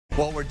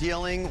Well, we're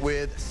dealing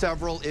with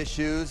several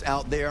issues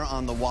out there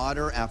on the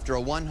water after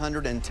a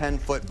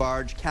 110-foot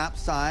barge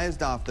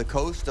capsized off the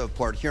coast of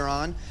Port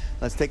Huron.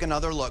 Let's take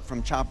another look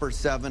from Chopper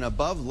 7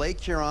 above Lake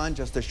Huron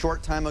just a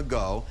short time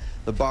ago.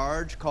 The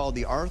barge called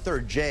the Arthur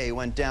J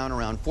went down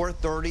around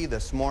 4:30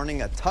 this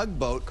morning. A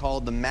tugboat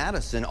called the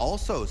Madison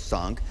also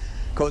sunk.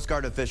 Coast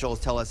Guard officials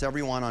tell us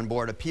everyone on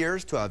board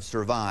appears to have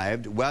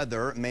survived.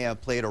 Weather may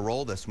have played a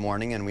role this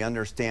morning, and we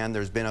understand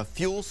there's been a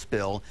fuel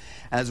spill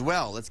as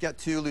well. Let's get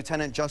to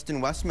Lieutenant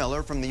Justin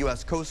Westmiller from the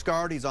U.S. Coast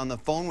Guard. He's on the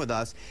phone with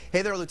us.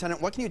 Hey there,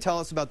 Lieutenant. What can you tell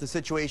us about the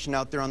situation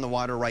out there on the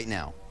water right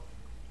now?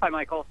 Hi,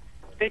 Michael.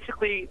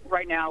 Basically,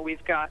 right now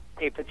we've got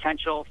a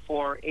potential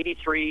for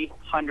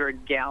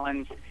 8,300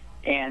 gallons,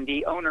 and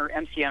the owner,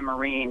 MCM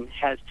Marine,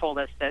 has told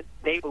us that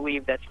they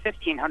believe that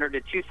 1,500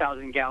 to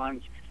 2,000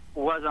 gallons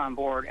was on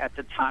board at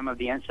the time of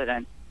the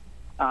incident.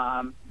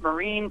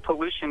 Marine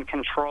Pollution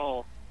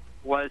Control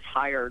was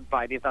hired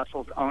by the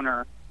vessel's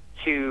owner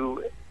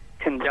to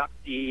conduct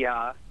the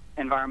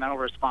environmental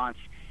response,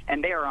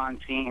 and they are on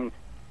scene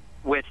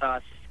with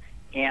us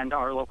and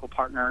our local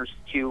partners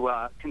to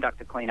conduct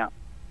the cleanup.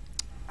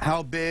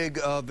 How big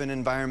of an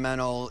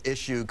environmental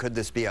issue could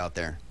this be out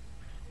there?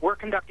 We're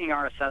conducting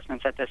our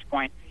assessments at this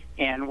point,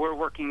 and we're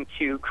working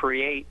to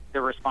create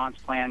the response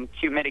plan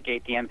to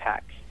mitigate the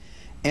impacts.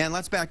 And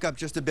let's back up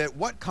just a bit.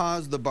 What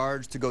caused the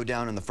barge to go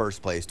down in the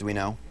first place? Do we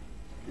know?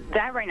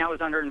 That right now is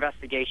under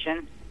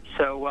investigation,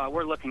 so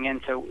we're looking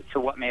into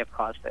what may have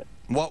caused it.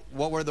 What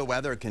were the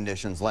weather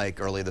conditions like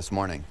early this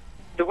morning?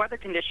 The weather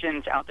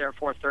conditions out there at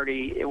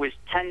 4:30, it was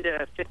 10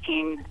 to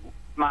 15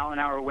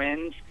 mile-an-hour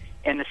winds,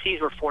 and the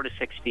seas were 4 to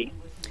 6 feet.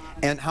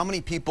 And how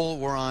many people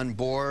were on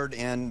board,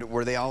 and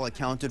were they all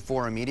accounted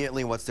for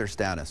immediately? What's their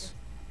status?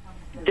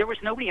 There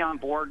was nobody on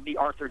board the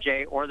Arthur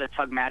J or the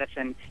tug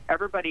Madison.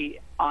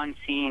 Everybody on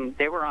scene,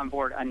 they were on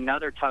board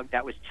another tug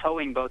that was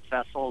towing both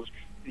vessels,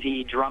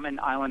 the Drummond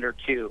Islander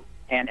 2,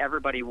 and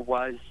everybody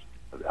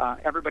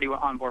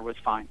on board was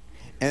fine.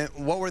 And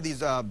what were these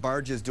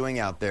barges doing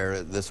out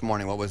there this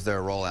morning? What was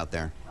their role out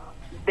there?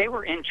 They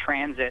were in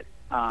transit.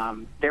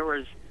 They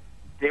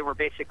were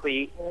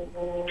basically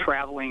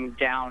traveling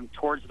down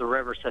towards the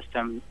river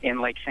system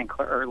in Lake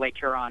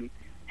Huron,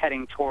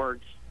 heading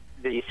towards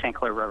the St.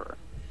 Clair River.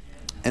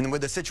 And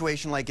with the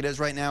situation like it is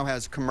right now,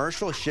 has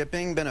commercial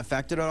shipping been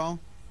affected at all?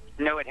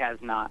 No, it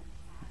has not.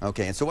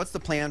 Okay, and so what's the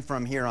plan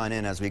from here on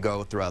in as we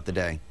go throughout the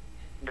day?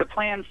 The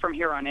plan from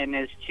here on in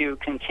is to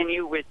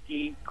continue with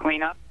the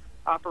cleanup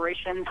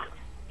operations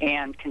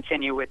and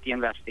continue with the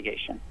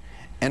investigation.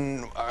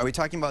 And are we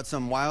talking about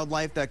some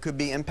wildlife that could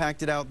be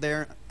impacted out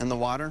there in the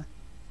water?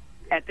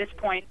 At this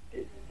point,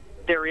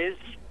 there is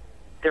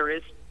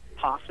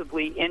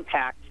possibly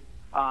impact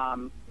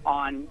on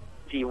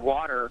the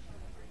water,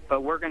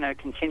 but we're going to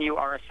continue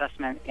our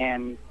assessment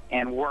and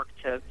work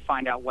to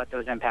find out what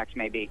those impacts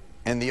may be.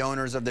 And the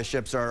owners of the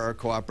ships are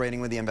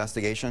cooperating with the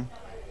investigation?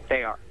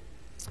 They are.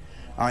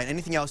 All right,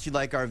 anything else you'd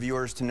like our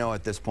viewers to know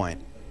at this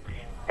point?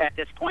 At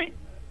this point,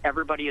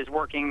 everybody is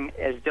working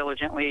as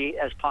diligently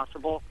as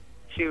possible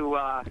to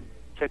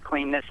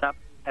clean this up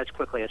as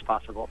quickly as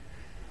possible.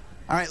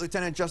 All right,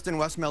 Lieutenant Justin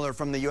Westmiller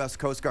from the U.S.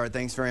 Coast Guard,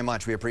 thanks very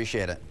much. We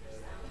appreciate it.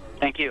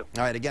 Thank you.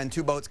 All right, again,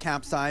 two boats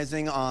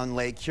capsizing on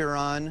Lake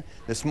Huron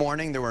this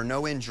morning. There were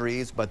no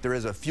injuries, but there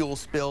is a fuel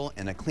spill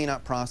and a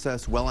cleanup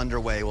process well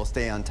underway. We'll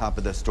stay on top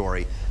of this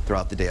story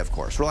throughout the day, of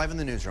course. We're live in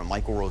the newsroom.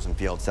 Michael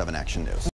Rosenfield, 7 Action News.